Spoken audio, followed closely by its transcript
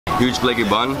Huge flaky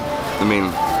bun. I mean,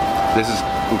 this is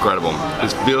incredible.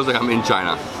 This feels like I'm in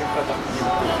China.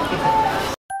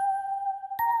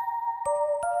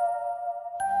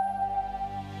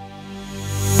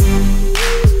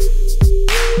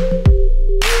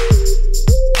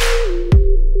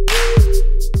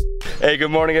 Hey,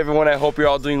 good morning everyone. I hope you're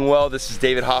all doing well. This is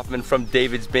David Hoffman from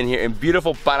Davidsbeenhere in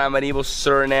beautiful Paramaribo,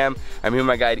 Suriname. I'm here with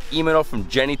my guide Imro from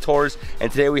Jenny Tours,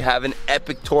 and today we have an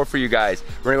epic tour for you guys.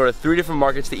 We're gonna go to 3 different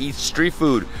markets to eat street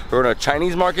food. We're going to a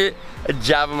Chinese market, a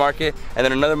Java market, and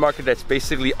then another market that's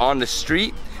basically on the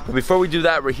street. But before we do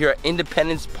that, we're here at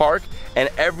Independence Park, and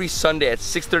every Sunday at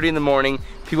 6:30 in the morning,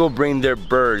 people bring their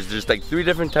birds. There's like 3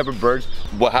 different type of birds.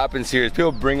 What happens here is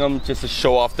people bring them just to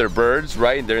show off their birds,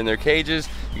 right? They're in their cages.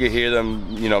 You can hear them,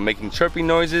 you know, making chirping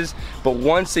noises. But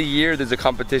once a year, there's a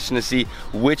competition to see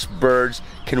which birds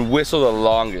can whistle the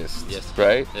longest. Yes.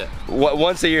 Right? Yeah.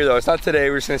 Once a year though, it's not today.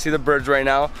 We're just gonna see the birds right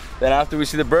now. Then after we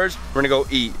see the birds, we're gonna go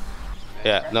eat.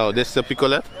 Yeah, no, this is the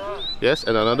picolet. Yes,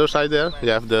 and on the other side there, you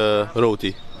have the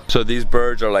roti. So these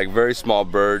birds are like very small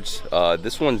birds.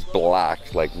 This one's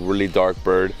black, like really dark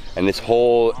bird. And this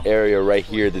whole area right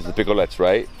here, there's the picolets,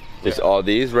 right? There's all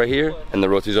these right here, and the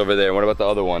roti's over there. And what about the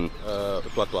other one? The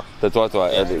tuatwa. The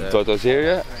tuatwa. Yeah, the tuatwa's here,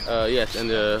 yeah? Yes, and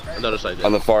the other side. Yeah.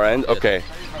 On the far end? Yes. Okay.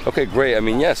 Okay, great. I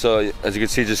mean, yeah, so as you can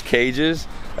see, just cages.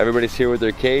 Everybody's here with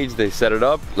their cage. They set it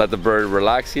up, let the bird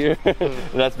relax here.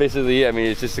 And that's basically it. I mean,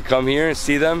 it's just to come here and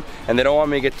see them. And they don't want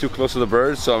me to get too close to the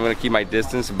birds, so I'm gonna keep my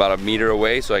distance about 1 meter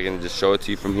away so I can just show it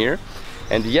to you from here.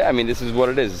 And yeah, I mean, this is what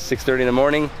it is. It's 6:30 in the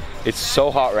morning. It's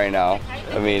so hot right now.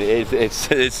 I mean, it's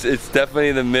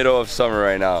definitely the middle of summer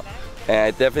right now. And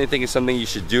I definitely think it's something you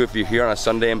should do if you're here on a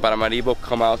Sunday in Paramaribo.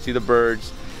 Come out, see the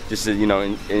birds, just to, you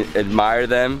know, admire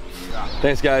them.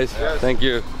 Thanks, guys. Yes. Thank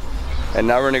you. And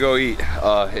now we're gonna go eat.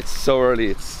 It's so early.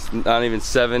 It's not even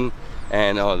 7.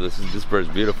 And oh, this bird's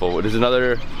beautiful. There's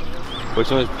another.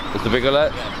 Which one is the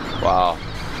picolet? Wow,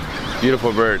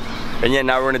 beautiful bird. And yeah,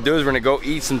 now what we're gonna do is we're gonna go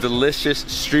eat some delicious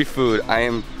street food. I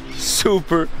am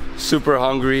super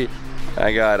hungry.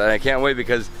 I can't wait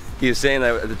because he was saying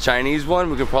that the Chinese one,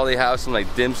 we could probably have some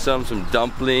like dim sum, some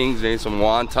dumplings, maybe some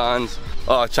wontons.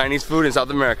 Oh, Chinese food in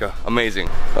South America, amazing.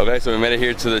 Okay, so we made it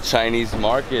here to the Chinese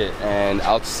market, and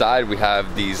outside we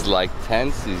have these like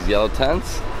tents, these yellow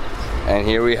tents. And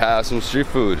here we have some street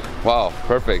food. Wow,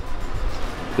 perfect.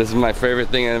 This is my favorite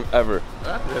thing ever.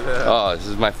 Oh, this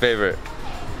is my favorite.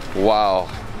 Wow,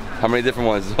 how many different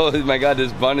ones? Oh my God,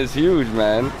 this bun is huge,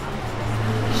 man.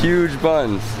 Huge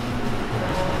buns.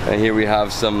 And here we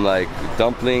have some like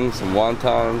dumplings, some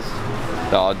wontons.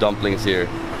 Oh, dumplings here.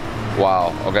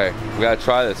 Wow, okay, we gotta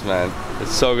try this, man.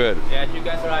 It's so good. Yeah, you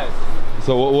can try it.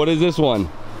 So what is this one?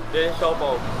 This is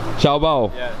xiaobao.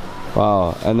 Xiaobao? Yeah.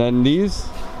 Wow, and then these?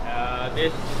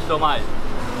 This shumai.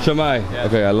 Shumai? Yeah.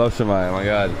 Okay, I love shumai, oh my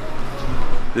God.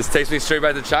 This takes me straight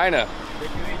back to China. Did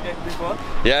you eat this before?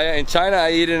 Yeah, in China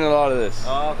I eat in a lot of this.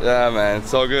 Oh, okay. Yeah, man, it's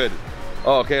so good.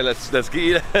 Oh, okay, let's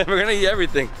eat. We're gonna eat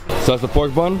everything. So that's the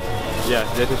pork bun? Yeah,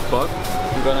 this is pork.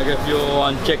 I'm gonna give you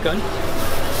one chicken.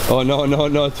 Oh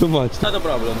no, too much. Not a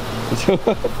problem.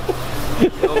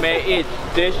 You may eat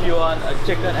this. You want a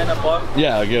chicken and a pork?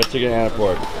 Yeah, I'll get a chicken and a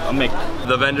pork. I'll make.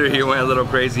 The vendor here went a little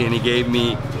crazy and he gave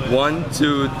me 1,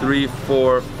 2, 3,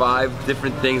 4, 5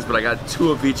 different things, but I got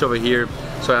 2 of each over here.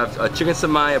 So I have a chicken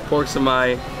shumai, a pork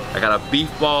shumai, I got a beef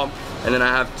ball, and then I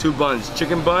have 2 buns,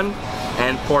 chicken bun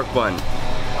and pork bun.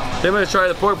 Then I'm gonna try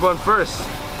the pork bun first.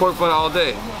 Pork bun all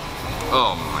day.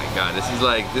 Oh my God, this is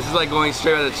like going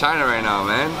straight out of China right now,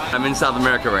 man. I'm in South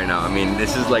America right now. I mean,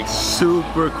 this is like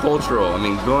super cultural. I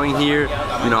mean, going here,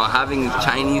 you know, having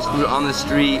Chinese food on the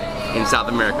street in South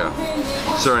America.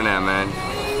 Suriname, man.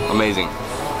 Amazing.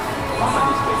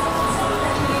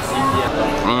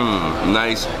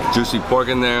 Nice juicy pork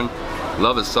in there.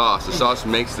 Love the sauce. The sauce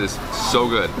makes this so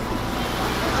good.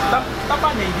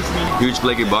 Huge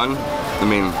flaky bun. I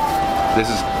mean, this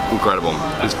is incredible.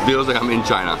 This feels like I'm in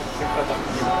China.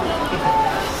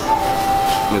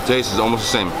 And the taste is almost the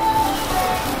same.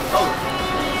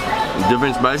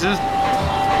 Different spices,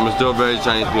 but still very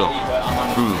Chinese feel.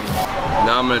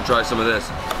 Now I'm gonna try some of this.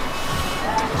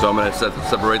 So I'm gonna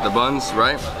separate the buns,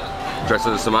 right? Try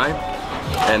some of the shumai.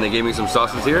 And they gave me some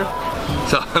sauces here.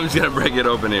 So I'm just gonna break it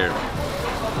open here.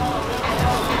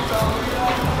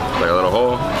 Like a little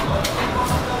hole.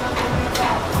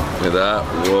 Look at that,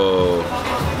 whoa.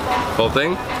 Whole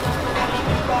thing?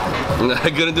 I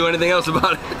couldn't do anything else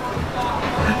about it.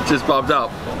 Just popped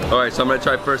out. All right, so I'm gonna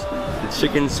try first the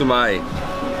chicken shumai.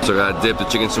 So I gotta dip the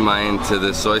chicken shumai into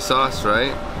the soy sauce,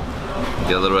 right?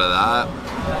 Get a little bit of that.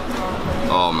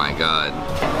 Oh my God.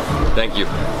 Thank you.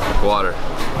 Water.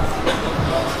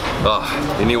 Oh,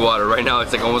 you need water. Right now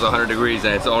it's like almost 100 degrees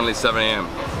and it's only 7 a.m.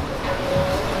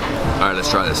 Alright,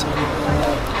 let's try this.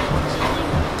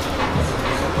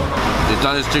 It's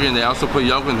not just chicken, they also put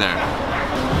yolk in there.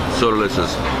 So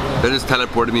delicious. They just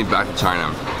teleported me back to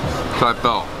China. So I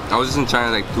felt. I was just in China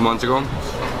like 2 months ago.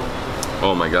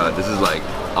 Oh my god, this is like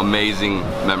amazing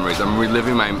memories. I'm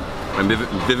reliving my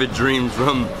vivid dreams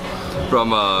from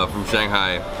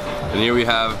Shanghai. And here we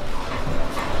have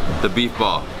the beef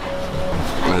ball.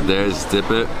 Right there, just dip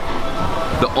it.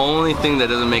 The only thing that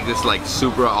doesn't make this like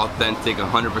super authentic,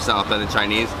 100% authentic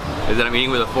Chinese is that I'm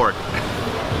eating with a fork.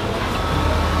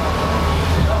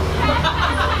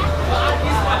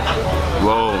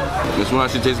 Whoa, this one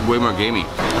actually tastes way more gamey.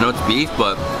 I know it's beef,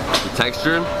 but the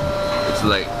texture, it's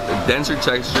like a denser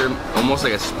texture, almost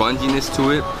like a sponginess to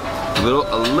it. A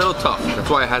little tough. That's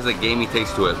why it has a gamey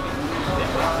taste to it.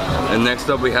 And next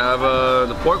up we have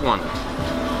the pork one.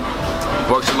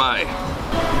 Pork shumai.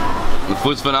 The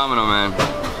food's phenomenal, man.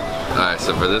 Alright,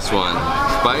 so for this one,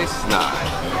 spice?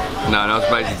 Nah. No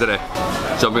spicy today.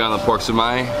 Jumping on the pork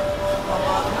shumai.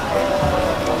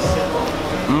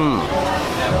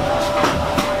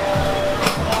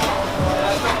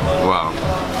 Wow.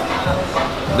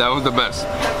 That was the best.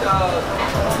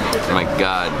 Oh my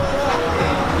god.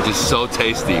 It's just so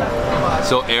tasty.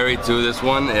 So airy too, this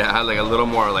one. It had like a little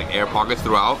more like air pockets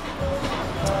throughout.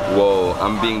 Whoa,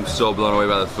 I'm being so blown away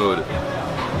by the food.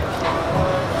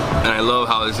 And I love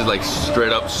how this is like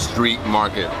straight up street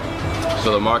market.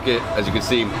 So the market, as you can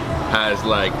see, has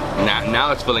like,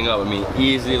 now it's filling up. I mean,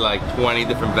 easily like 20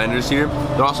 different vendors here.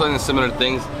 They're also in similar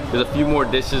things. There's a few more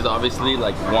dishes, obviously,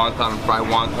 like wonton, fried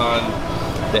wonton.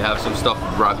 They have some stuff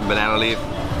wrapped in banana leaf.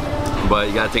 But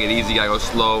you gotta take it easy, you gotta go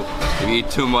slow. If you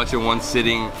eat too much in one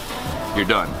sitting, you're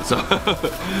done. So,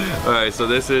 alright, so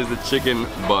this is the chicken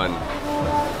bun.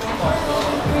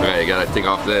 Okay, you gotta take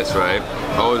off this, right?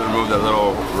 Always remove that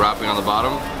little wrapping on the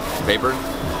bottom, paper.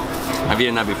 I've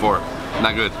eaten that before,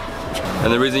 not good.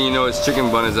 And the reason you know it's chicken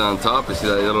bun is on top. You see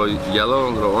that little yellow,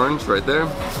 little orange right there?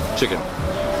 Chicken.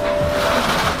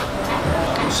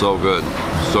 So good,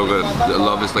 so good. I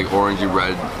love this like orangey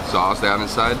red sauce they have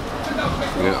inside.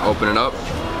 You're gonna open it up.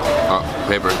 Oh,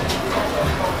 paper. I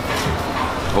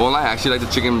won't lie, I actually like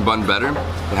the chicken bun better.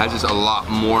 It has just a lot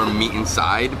more meat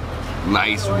inside.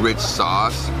 Nice, rich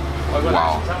sauce.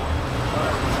 Wow.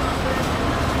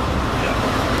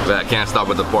 But I can't stop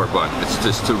with the pork bun. It's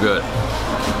just too good.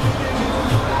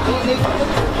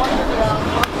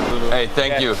 Hey,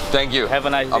 thank you. Have a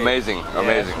nice day. Amazing.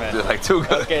 Yes, like too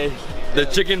good. Okay. The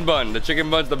chicken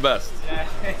bun's the best.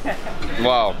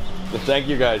 Wow. Thank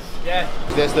you guys. Yeah.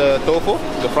 There's the tofu,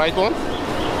 the fried one,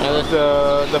 and there's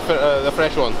the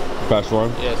fresh one. Fresh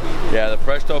one? Yes. Yeah, the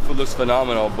fresh tofu looks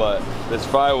phenomenal, but this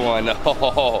fried one,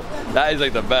 oh, that is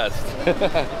like the best.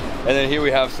 And then here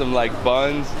we have some like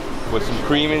buns with some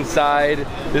cream inside.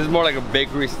 This is more like a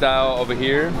bakery style over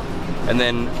here. And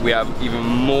then we have even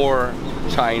more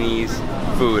Chinese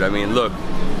food. I mean, look,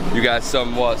 you got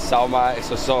some what, shumai,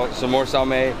 so some more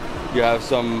shumai. You have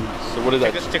some, so what is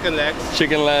that? Chicken legs.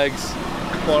 Chicken legs.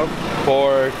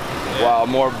 Pork. Yeah. Wow,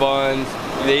 more buns.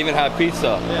 They even have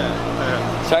pizza.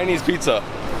 Yeah. Chinese pizza.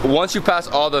 Once you pass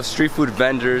all the street food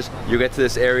vendors, you get to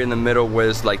this area in the middle where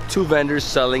there's like 2 vendors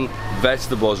selling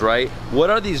vegetables, right? What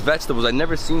are these vegetables? I've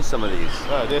never seen some of these.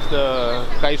 There's the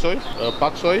kai soy,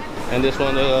 pak soy, and this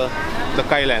one the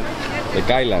kailan. The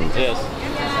kailan? Yes.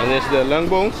 And there's the lung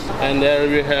bones, and there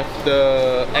we have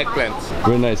the eggplants.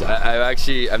 Very nice.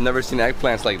 I've never seen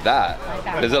eggplants like that.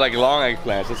 Is it like long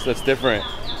eggplants? That's different.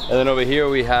 And then over here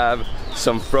we have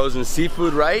some frozen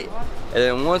seafood, right? And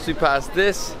then once we pass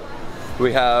this,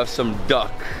 we have some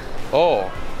duck.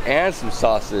 Oh, and some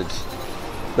sausage.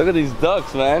 Look at these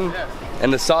ducks, man. Yeah.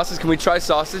 And the sausage, can we try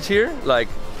sausage here? Like,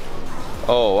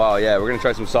 oh wow, yeah, we're gonna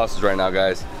try some sausage right now,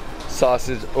 guys.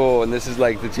 Sausage, oh, and this is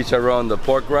like the chicharron, the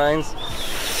pork rinds.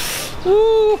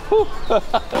 Woo!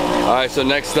 All right, so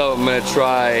next up, I'm gonna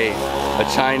try a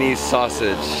Chinese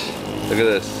sausage. Look at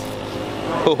this.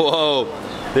 Whoa,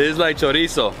 this is like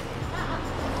chorizo.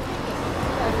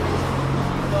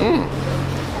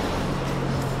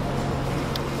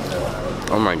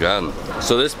 Oh my god.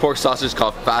 So this pork sausage is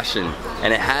called fashion,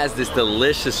 and it has this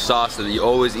delicious sauce that you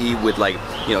always eat with, like,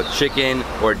 you know, chicken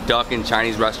or duck in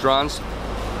Chinese restaurants.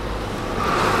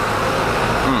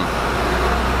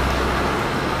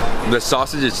 The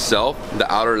sausage itself, the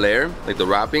outer layer, like the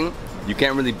wrapping, you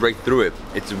can't really break through it.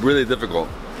 It's really difficult.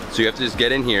 So you have to just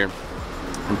get in here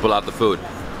and pull out the food.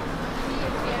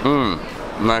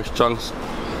 Nice chunks.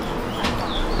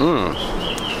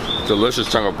 Delicious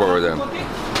chunk of pork right there.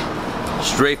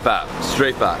 Straight fat,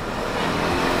 straight fat.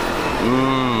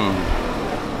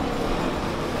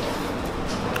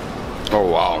 Oh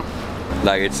wow.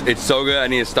 Like it's so good, I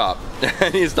need to stop. I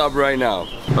need to stop right now.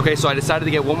 Okay, so I decided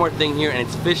to get one more thing here, and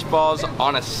it's fish balls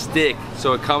on a stick.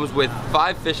 So it comes with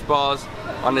 5 fish balls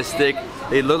on a stick.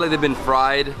 They look like they've been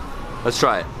fried. Let's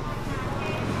try it.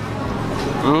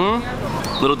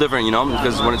 A little different, you know,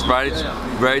 because when it's fried, it's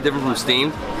very different from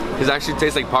steamed. It actually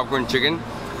tastes like popcorn chicken,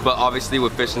 but obviously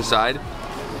with fish inside.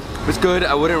 It's good.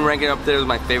 I wouldn't rank it up there as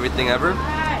my favorite thing ever,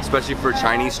 especially for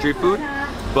Chinese street food,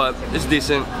 but it's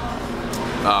decent.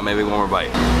 Maybe one more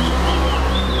bite.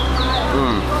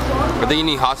 I think you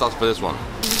need hot sauce for this one.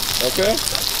 Okay.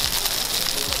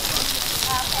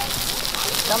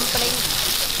 Dumplings.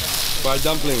 Fried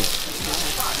dumplings.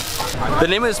 The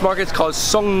name of this market is called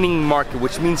Songning Market,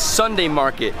 which means Sunday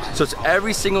market. So it's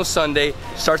every single Sunday,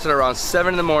 starts at around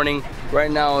 7 in the morning.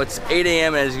 Right now it's 8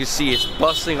 a.m. and as you can see, it's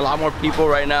bustling, a lot more people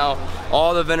right now.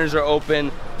 All the vendors are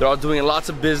open. They're all doing lots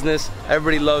of business.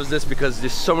 Everybody loves this because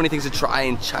there's so many things to try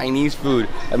in Chinese food.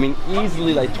 I mean,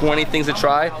 easily like 20 things to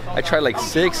try. I tried like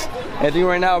 6. And I think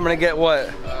right now I'm gonna get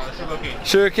what?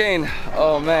 Sugar cane.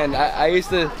 Oh man, I used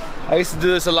to do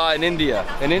this a lot in India.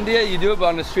 In India, you do it, but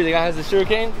on the street, the guy has the sugar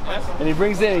cane, and he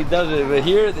brings it and he does it. But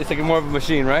here, it's like more of a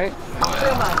machine, right?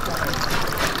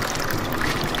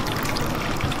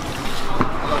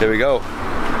 Here we go.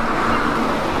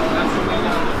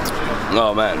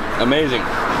 Oh man, amazing.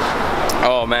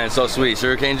 Oh man, so sweet.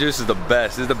 Sugarcane juice is the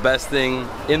best. This is the best thing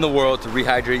in the world to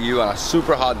rehydrate you on a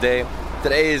super hot day.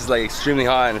 Today is like extremely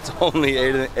hot and it's only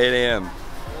 8 a.m.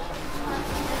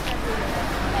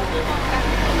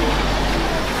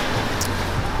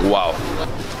 Wow.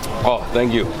 Oh,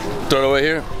 thank you. Throw it away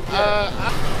here.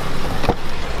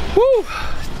 Woo!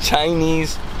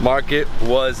 Chinese market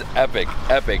was epic,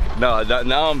 epic. No,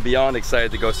 now I'm beyond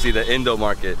excited to go see the Indo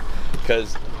market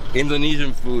because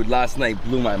Indonesian food last night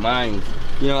blew my mind.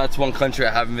 You know, that's one country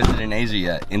I haven't visited in Asia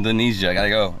yet. Indonesia, I gotta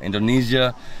go.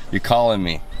 Indonesia, you're calling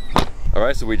me. All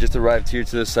right, so we just arrived here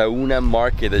to the Suriname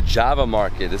market, the Java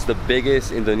market. This is the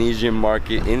biggest Indonesian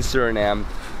market in Suriname.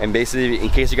 And basically, in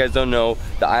case you guys don't know,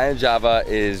 the island of Java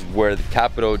is where the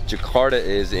capital, Jakarta,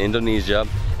 is in Indonesia.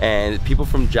 And people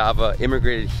from Java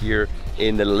immigrated here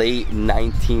in the late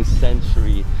 19th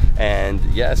century. And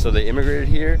yeah, so they immigrated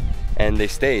here and they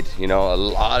stayed. You know, a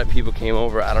lot of people came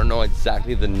over. I don't know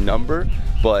exactly the number,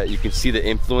 but you can see the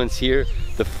influence here.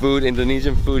 The food,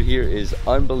 Indonesian food here is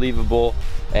unbelievable.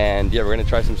 And yeah, we're gonna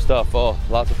try some stuff. Oh,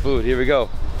 lots of food, here we go.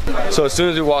 So as soon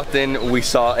as we walked in, we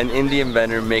saw an Indian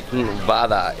vendor making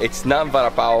vada. It's not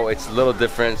vada pav, it's a little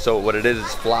different. So what it is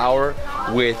flour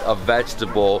with a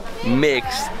vegetable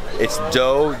mixed. It's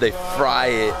dough, they fry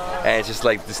it, and it's just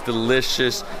like this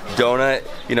delicious donut.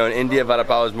 You know, in India, vada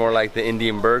pav is more like the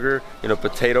Indian burger, you know,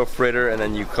 potato fritter, and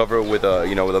then you cover it with a,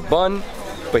 you know, with a bun.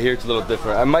 But here it's a little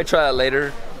different. I might try that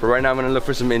later, but right now I'm gonna look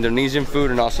for some Indonesian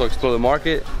food and also explore the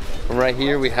market. And right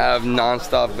here we have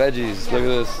non-stop veggies. Look at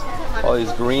this. All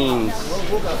these greens.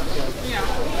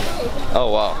 Oh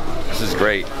wow, this is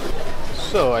great.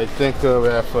 So I think we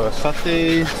have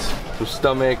satay, some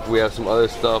stomach, we have some other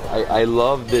stuff. I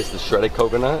love this, the shredded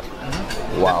coconut.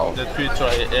 Wow. That you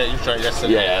tried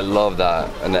yesterday. Yeah, I love that.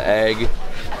 And the egg.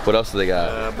 What else do they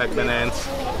got? Black bananas.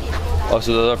 Oh,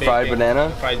 so those are fried banana?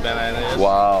 Fried banana, yes.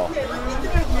 Wow.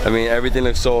 I mean, everything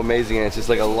looks so amazing, and it's just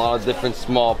like a lot of different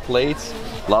small plates.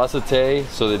 A lot of satay,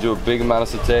 so they do a big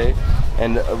amount of satay.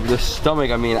 And the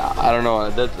stomach, I mean, I don't know,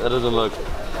 that doesn't look,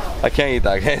 I can't eat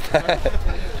that, I can't eat that.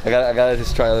 I gotta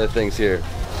just try other things here.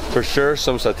 For sure,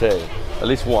 some satay, at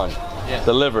least one. Yeah.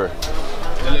 The liver.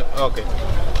 Okay.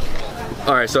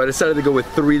 All right, so I decided to go with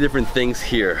 3 different things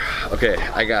here. Okay,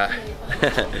 I got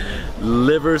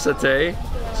liver satay,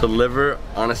 so liver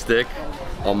on a stick,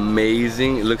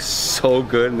 amazing. It looks so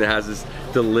good, and it has this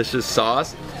delicious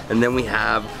sauce. And then we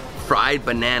have fried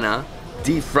banana,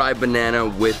 deep fried banana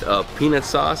with a peanut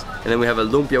sauce, and then we have a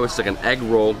lumpia, which is like an egg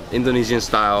roll, Indonesian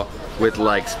style, with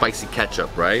like spicy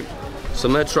ketchup, right? So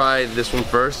I'm gonna try this one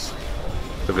first.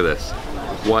 Look at this.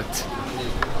 What?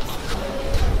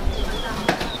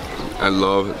 I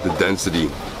love the density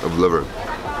of liver.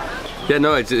 Yeah,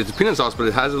 no, it's a peanut sauce, but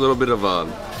it has a little bit of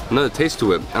another taste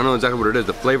to it. I don't know exactly what it is.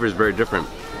 The flavor is very different.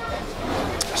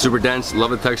 Super dense,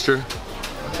 love the texture.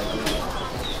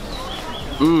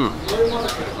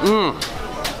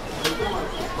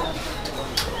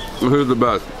 Here's the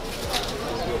best.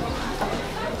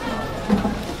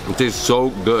 It tastes so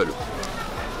good.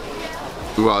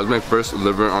 Wow, it's my first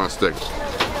liver on a stick.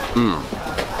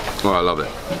 Oh, I love it.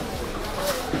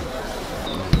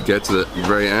 Get to the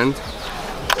very end.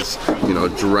 Just, you know,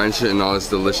 drench it in all this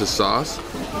delicious sauce.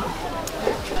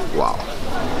 Wow.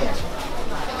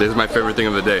 This is my favorite thing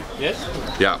of the day. Yes?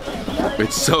 Yeah.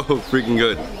 It's so freaking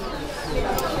good.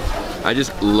 I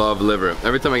just love liver.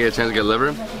 Every time I get a chance to get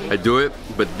liver, I do it,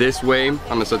 but this way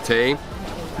on the saute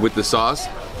with the sauce.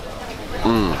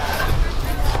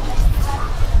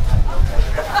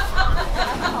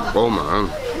 Oh man,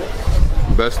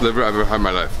 best liver I've ever had in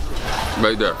my life.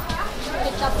 Right there.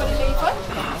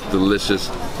 Delicious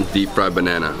deep fried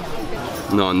banana.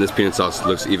 No, and this peanut sauce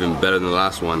looks even better than the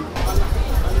last one.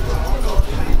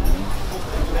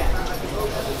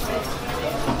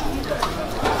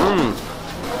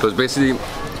 So it's basically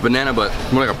banana, but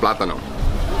more like a plátano.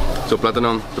 So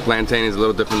plátano, the plantain is a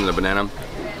little different than the banana.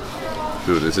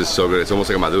 Dude, this is so good. It's almost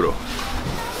like a maduro.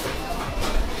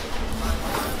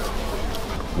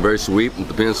 Very sweet with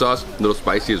the peanut sauce, a little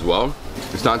spicy as well.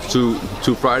 It's not too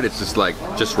fried, it's just like,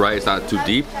 just right, it's not too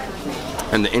deep.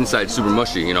 And the inside's super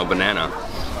mushy, you know, banana.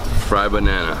 Fried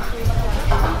banana.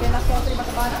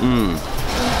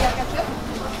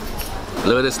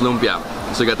 Look at this lumpia.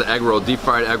 So you got the egg roll, deep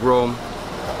fried egg roll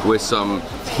with some,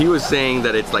 he was saying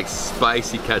that it's like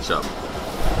spicy ketchup.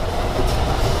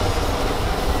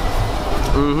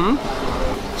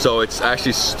 So it's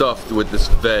actually stuffed with this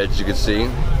veg, you can see.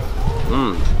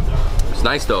 It's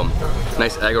nice though.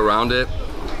 Nice egg around it.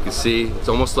 You can see it's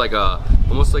almost like an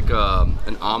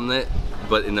omelet,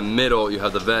 but in the middle you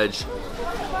have the veg.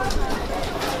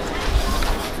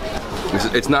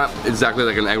 It's not exactly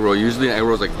like an egg roll. Usually an egg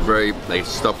roll is like very like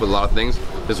stuffed with a lot of things.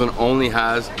 This one only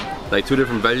has like 2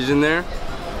 different veggies in there,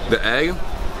 the egg,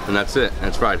 and that's it. And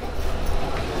it's fried.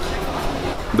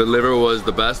 The liver was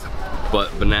the best,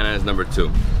 but banana is number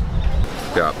 2.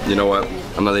 Yeah, you know what?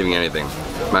 I'm not leaving anything.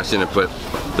 I'm actually gonna put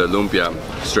the lumpia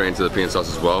straight into the peanut sauce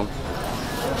as well,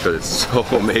 because it's so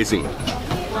amazing.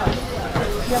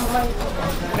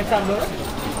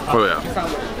 Oh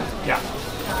yeah.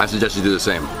 I suggest you do the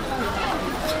same.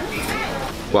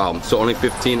 Wow, so only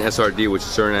 15 SRD, which is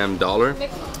Suriname dollar.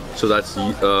 So that's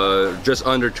just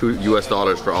under $2 US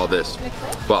for all this.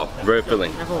 Wow, very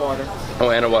filling.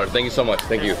 Oh, and a water. Thank you so much.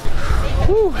 Thank you.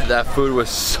 Whew, that food was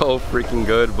so freaking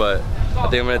good, but I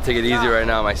think I'm gonna take it easy right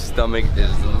now. My stomach is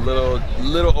a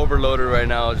little overloaded right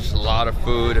now. Just a lot of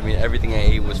food. I mean, everything I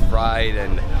ate was fried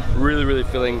and really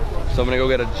filling. So I'm gonna go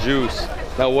get a juice.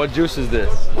 Now, what juice is this?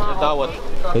 The dawat.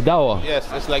 The dawa. Yes,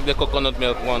 it's like the coconut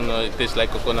milk one. It tastes like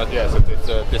coconut. Yes,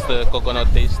 it's the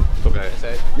coconut taste. Okay.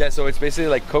 Yeah, so it's basically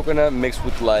like coconut mixed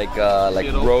with like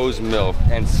rose milk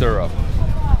and syrup.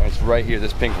 And it's right here,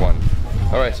 this pink one.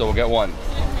 All right, so we'll get one.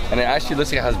 And it actually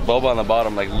looks like it has boba on the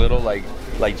bottom, like little like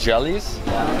jellies.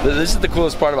 This is the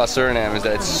coolest part about Suriname, is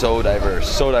that it's so diverse,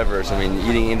 so diverse. I mean,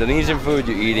 eating Indonesian food,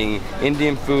 you're eating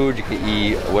Indian food, you can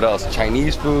eat, what else?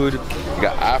 Chinese food, you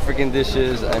got African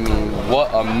dishes. I mean,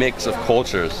 what a mix of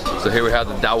cultures. So here we have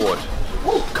the dawat.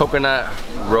 Coconut,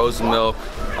 rose milk.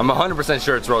 I'm 100%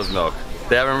 sure it's rose milk.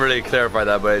 They haven't really clarified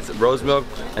that, but it's rose milk.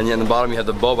 And then in the bottom you have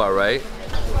the boba, right?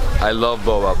 I love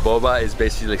boba. Boba is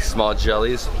basically like small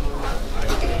jellies.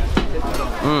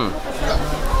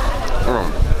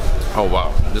 Oh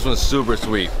wow, this one's super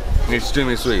sweet,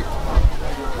 extremely sweet.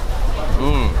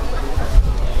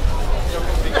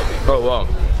 Oh wow,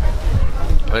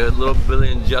 like a little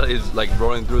billion jellies like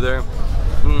rolling through there.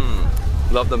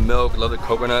 Love the milk, love the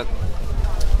coconut.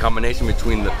 Combination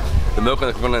between the milk and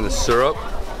the coconut and the syrup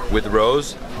with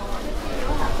rose.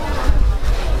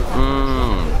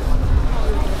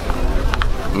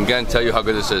 I'm gonna tell you how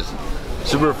good this is.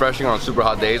 Super refreshing on super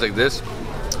hot days like this.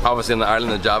 Obviously on the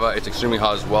island of Java, it's extremely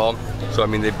hot as well. So I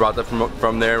mean, they brought that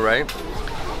from there, right?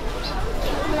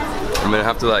 I'm gonna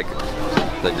have to like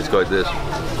just go like this.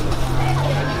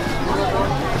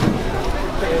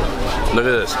 Look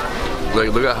at this. Like,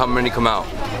 look at how many come out.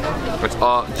 It's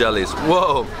all jellies.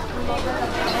 Whoa!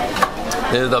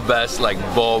 This is the best like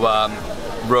boba,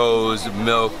 rose,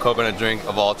 milk, coconut drink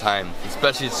of all time.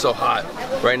 Especially it's so hot.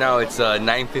 Right now it's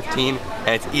 9:15 and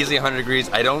it's easily 100 degrees.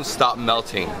 I don't stop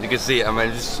melting. You can see I'm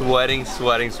just sweating.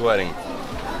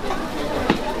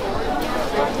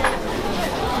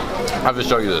 I have to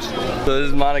show you this. So this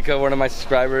is Monica, one of my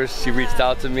subscribers. She reached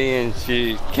out to me and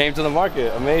she came to the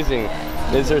market. Amazing.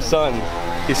 This is her son.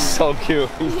 He's so cute.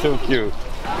 He's too cute.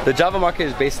 The Java market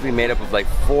is basically made up of like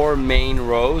 4 main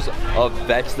rows of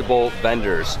vegetable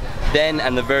vendors. Then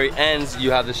at the very ends,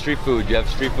 you have the street food. You have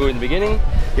street food in the beginning,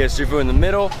 you have street food in the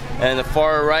middle, and the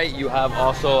far right, you have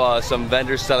also some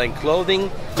vendors selling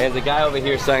clothing. And the guy over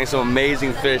here selling some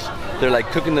amazing fish. They're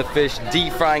like cooking the fish,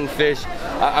 deep frying fish.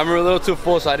 I'm a little too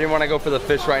full, so I didn't want to go for the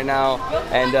fish right now.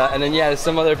 And then yeah, there's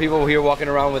some other people here walking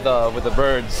around with the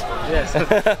birds. Yes.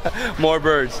 More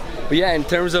birds. But yeah, in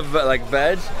terms of like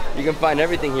veg, you can find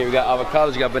everything here. You got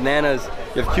avocados, you got bananas,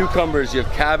 you have cucumbers, you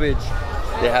have cabbage.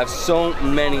 They have so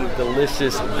many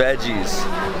delicious veggies.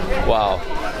 Wow,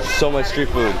 so much street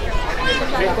food.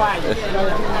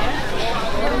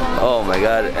 Oh my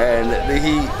god, and the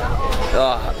heat.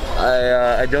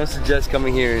 I don't suggest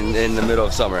coming here in the middle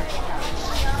of summer.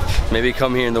 Maybe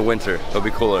come here in the winter, it'll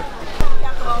be cooler.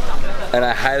 And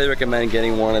I highly recommend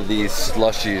getting one of these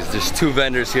slushies. There's two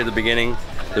vendors here at the beginning.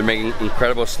 They're making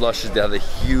incredible slushies. They have a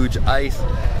huge ice.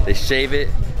 They shave it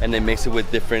and they mix it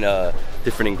with different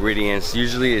ingredients.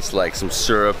 Usually it's like some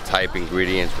syrup type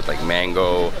ingredients with like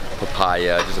mango,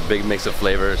 papaya, just a big mix of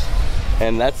flavors.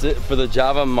 And that's it for the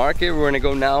Java market. We're gonna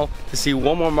go now to see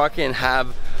one more market and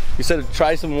have, you said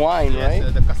try some wine, yes,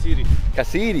 right? The kasiri.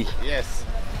 Kasiri. Yes.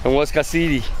 And what's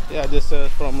kasiri? Yeah, this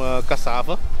from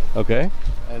cassava. Okay.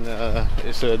 And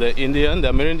it's the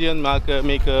Amerindian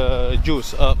make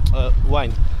juice,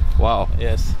 wine. Wow.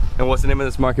 Yes. And what's the name of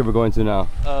this market we're going to now?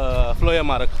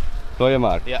 Vlooienmarkt.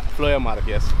 Vlooienmarkt. Yeah, Vlooienmarkt,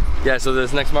 yes. Yeah, so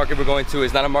this next market we're going to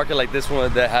is not a market like this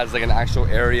one that has like an actual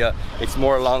area. It's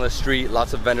more along the street,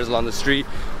 lots of vendors along the street.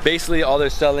 Basically all they're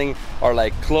selling are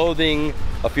like clothing,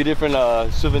 a few different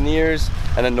souvenirs,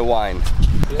 and then the wine.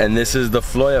 And this is the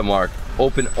Vlooienmarkt,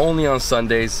 open only on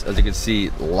Sundays. As you can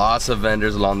see, lots of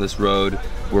vendors along this road.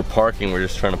 We're parking, we're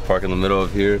just trying to park in the middle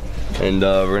of here. And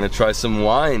we're gonna try some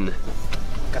wine.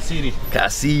 Kasiri.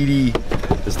 Kasiri.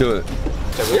 Let's do it.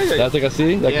 That's a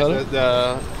kasiri, that yes, color?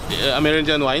 The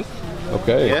Amerindian wine.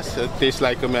 Okay. Yes, it tastes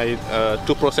like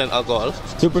 2% alcohol.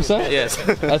 2%? Yes.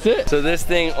 That's it? So this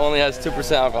thing only has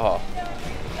 2% alcohol.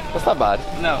 That's not bad.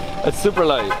 No. It's super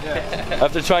light. Yeah.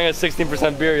 After trying a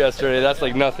 16% beer yesterday, that's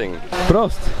like nothing.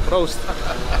 Prost. Prost.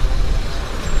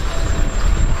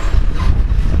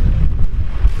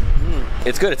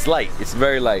 It's good, it's light. It's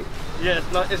very light. Yeah,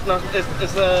 it's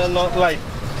not light.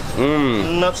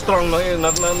 Not strong,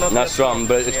 Not strong,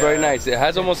 but it's very nice. It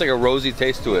has almost like a rosy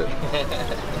taste to it.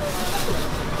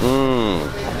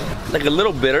 Like a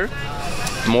little bitter.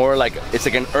 More like, it's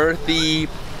like an earthy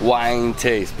wine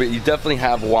taste, but you definitely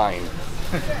have wine.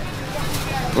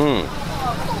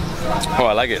 Oh,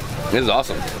 I like it. This is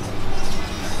awesome.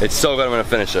 It's so good, I'm gonna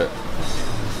finish it.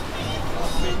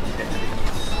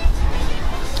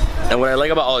 And what I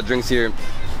like about all the drinks here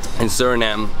in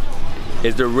Suriname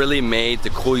is they're really made to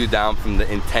cool you down from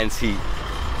the intense heat.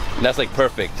 And that's like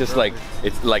perfect, just like,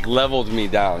 it's like leveled me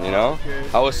down, you know?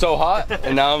 I was so hot,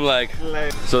 and now I'm like,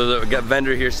 so the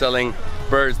vendor here selling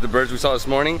birds, the birds we saw this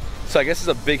morning. So I guess it's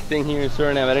a big thing here in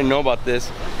Suriname, I didn't know about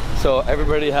this. So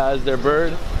everybody has their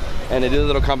bird, and they do a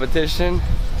little competition.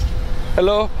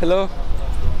 Hello, hello.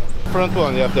 Front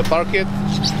one, you have the parquet.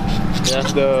 You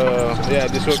have the,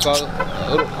 this we call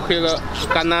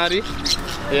canary.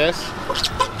 Yes.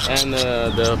 And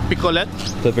the picolet.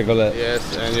 The picolet.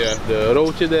 Yes, and you have the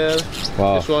roach there.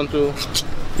 Wow. This one too.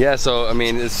 Yeah, so I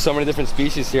mean, there's so many different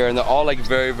species here, and they're all like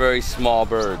very, very small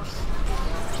birds.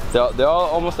 They're all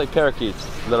almost like parakeets,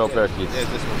 little parakeets. Yeah,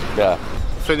 this one. Yeah.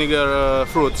 Vinegar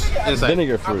fruits inside.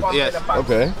 Vinegar fruit. Yes.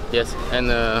 Okay. Yes, and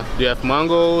you have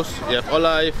mangoes, you have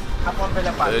olive,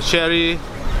 cherry,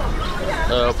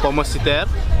 pomme citer.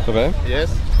 Okay.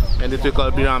 Yes, and it we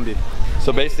call birambi.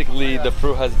 So basically, the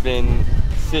fruit has been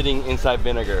sitting inside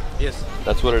vinegar. Yes.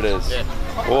 That's what it is. Yeah.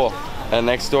 Cool. And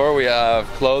next door we have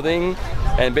clothing,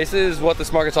 and basically this is what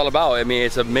this market's all about. I mean,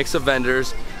 it's a mix of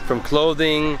vendors from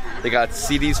clothing. They got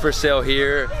CDs for sale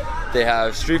here. They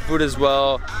have street food as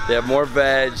well. They have more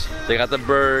veg. They got the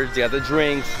birds. They got the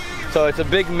drinks. So it's a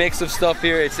big mix of stuff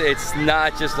here. It's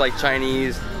not just like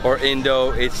Chinese or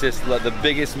Indo. It's just the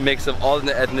biggest mix of all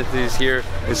the ethnicities here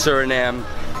in Suriname.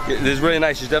 It's really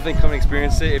nice. You should definitely come and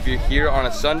experience it if you're here on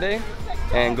a Sunday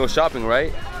and go shopping,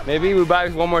 right? Maybe we buy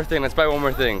one more thing. Let's buy one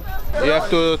more thing. You have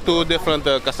two different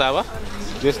cassava.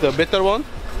 This is the bitter one,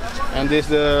 and this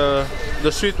the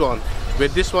sweet one.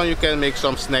 With this one you can make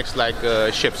some snacks like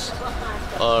chips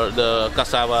or the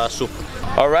cassava soup.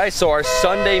 All right, so our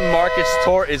Sunday markets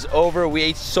tour is over. We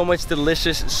ate so much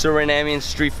delicious Surinamian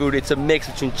street food. It's a mix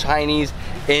between Chinese,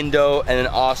 Indo, and then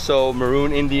also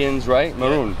Maroon Indians, right?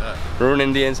 Maroon. Yeah. Maroon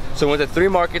Indians. So we went to 3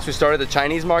 markets. We started the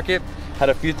Chinese market, had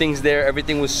a few things there.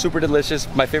 Everything was super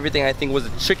delicious. My favorite thing I think was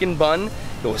the chicken bun.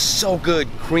 It was so good,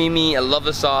 creamy. I love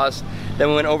the sauce. Then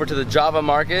we went over to the Java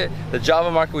market. The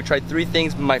Java market, we tried 3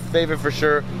 things. My favorite for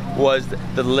sure was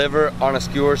the liver on a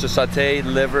skewer, so sauteed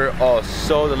liver. Oh,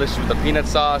 so delicious with the peanut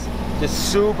sauce.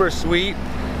 Just super sweet.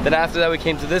 Then after that we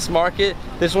came to this market.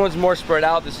 This one's more spread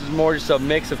out. This is more just a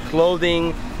mix of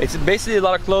clothing. It's basically a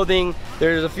lot of clothing.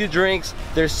 There's a few drinks,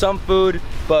 there's some food,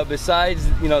 but besides,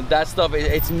 you know, that stuff,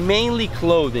 it's mainly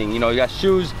clothing. You know, you got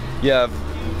shoes, you have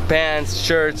pants,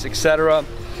 shirts, etc.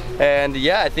 And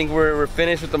yeah, I think we're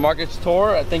finished with the markets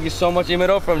tour. Thank you so much,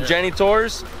 Imro from Jenny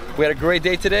Tours. We had a great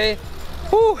day today.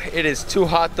 Whew, it is too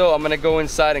hot though. I'm gonna go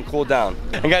inside and cool down.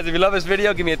 And guys, if you love this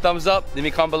video, give me a thumbs up, leave me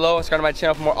a comment below, subscribe to my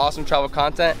channel for more awesome travel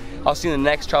content. I'll see you in the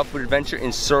next travel food adventure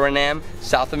in Suriname,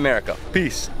 South America.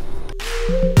 Peace.